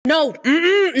No,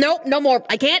 nope, no more.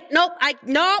 I can't. Nope.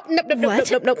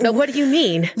 Nope. What do you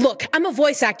mean? Look, I'm a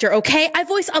voice actor, okay? I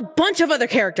voice a bunch of other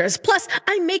characters. Plus,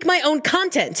 I make my own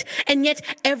content. And yet,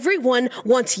 everyone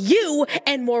wants you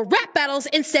and more rap battles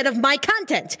instead of my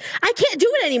content. I can't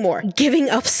do it anymore. Giving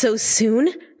up so soon?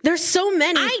 There's so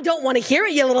many. I don't want to hear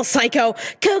it, you little psycho.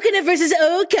 Coconut versus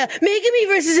Oka. Megami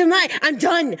versus Amai. I'm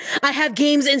done. I have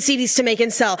games and CDs to make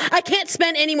and sell. I can't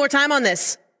spend any more time on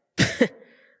this.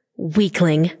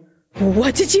 Weakling.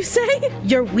 What did you say?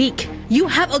 You're weak. You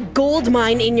have a gold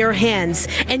mine in your hands,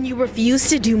 and you refuse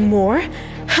to do more?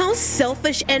 How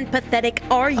selfish and pathetic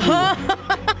are you?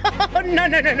 Oh,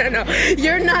 no.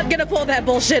 You're not gonna pull that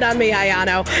bullshit on me,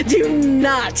 Ayano. Do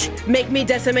not make me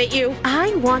decimate you.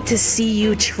 I want to see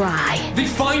you try. The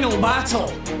final battle.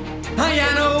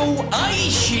 Ayano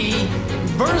Aishi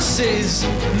versus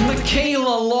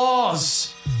Michaela Laws.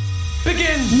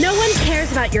 Begin! No one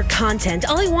cares about your content.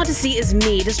 All I want to see is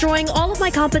me destroying all of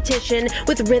my competition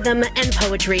with rhythm and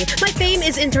poetry. My fame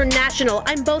is international.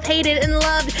 I'm both hated and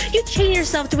loved. You chain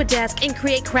yourself to a desk and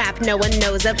create crap no one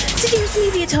knows of. Seduce me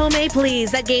via Tome,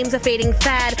 please. That game's a fading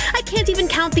fad. I can't even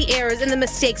count the errors and the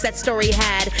mistakes that story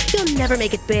had. You'll never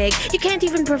make it big. You can't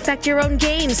even perfect your own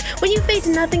games. When you fade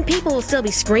to nothing, people will still be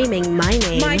screaming my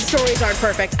name. My stories aren't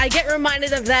perfect. I get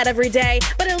reminded of that every day.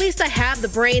 But at least I have the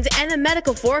brains and the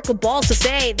metaphorical balls to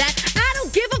say that I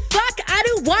don't give a fuck. I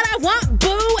do what I want,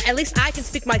 boo. At least I can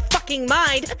speak my fucking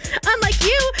mind. Unlike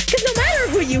you, because no matter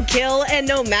who you kill and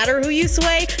no matter who you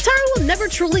sway, Taro will never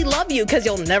truly love you because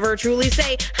you'll never truly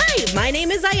say, hi, my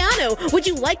name is Ayano. Would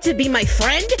you like to be my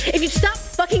friend? If you stop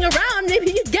fucking around,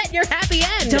 maybe you'd get your happy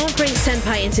end. Don't bring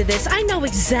Senpai into this. I know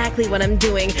exactly what I'm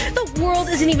doing. The world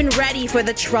isn't even ready for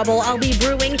the trouble I'll be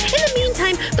brewing. In the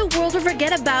meantime, the world will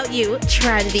forget about you.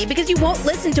 Tragedy, because you won't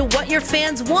listen to what your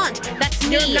fans want. That's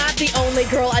me. You're not the only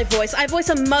girl I voice. I voice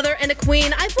a mother and a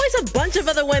queen. I voice a bunch of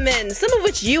other women, some of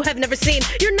which you have never seen.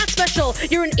 You're not special.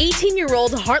 You're an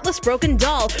 18-year-old heartless broken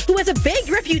doll who has a big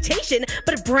reputation,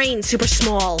 but a brain super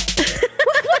small. What the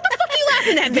fuck are you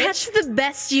laughing at, bitch? That's the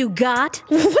best you got?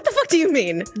 What the fuck do you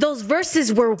mean? Those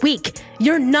verses were weak.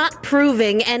 You're not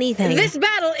proving anything. This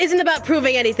battle isn't about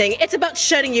proving anything. It's about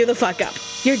shutting you the fuck up.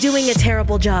 You're doing a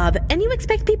terrible job, and you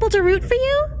expect people to root for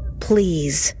you?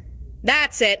 Please.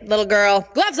 That's it, little girl.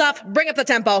 Gloves off. Bring up the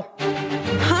tempo.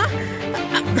 Huh?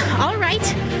 All right.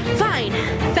 Fine.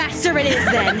 Faster it is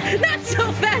then. Not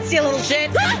so fast, you little shit.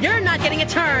 You're not getting a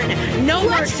turn. No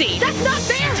mercy. That's not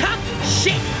fair. Tough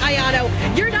shit, Ayano.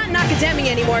 You're not Nakatemi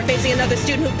anymore, facing another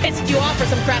student who pissed you off for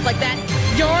some crap like that.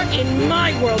 You're in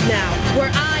my world now,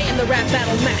 where I am the rap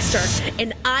battle master,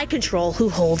 and I control who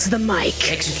holds the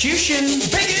mic. Execution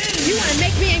begin! You want to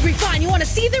make me angry? Fine. You want to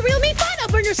see the real me? Fine. I'll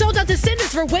burn your soul down to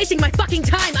cinders for wasting my fucking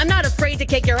time. I'm not afraid to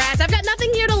kick your ass. I've got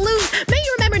nothing here to lose. May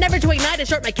you remember never to ignite and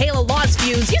short Michaela Law's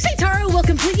fuse. You say Taro will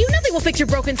complete you. Nothing will fix your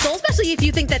broken soul, especially if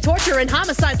you think that torture and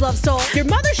homicide's love stole. Your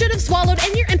mother should have swallowed,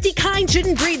 and your empty kind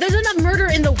shouldn't breathe. There's enough murder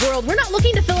in the world. We're not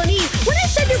looking to fill a need. When I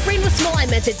said your brain was small, I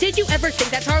meant it. Did you ever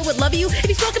think that Taro would love you if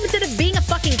you spoke up instead of being a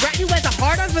fucking brat who has a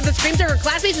hard-on for the screams of her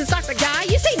classmates and stalks a guy?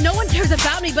 You say no one cares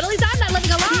about me, but at least I'm not living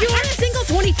a lie. You are a single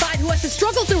 25 who has to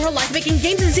struggle through her life making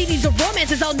games and CDs of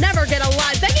romances I'll never get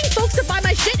alive. Begging folks to buy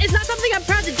my shit is not something I'm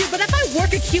proud to do, but if I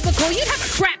work a cubicle, you'd have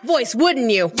a crap voice, wouldn't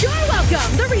you? You're welcome.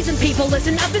 The reason people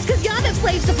listen up is because y'all have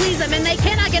slaves to please them and they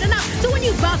cannot get enough. So when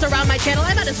you bounce around my channel,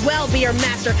 I might as well be your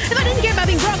master. If I didn't care about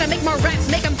being broke, I'd make more raps,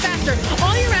 make them faster.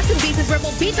 All your raps and beats is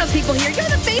rebel beat those people here. You're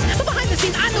the face, but behind the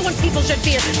scenes, I'm the one people should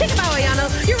fear. Think about Ayano.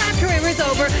 Your rap career is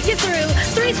over. You're through.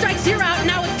 3 strikes, you're out.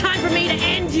 Now it's time for me to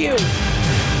end you.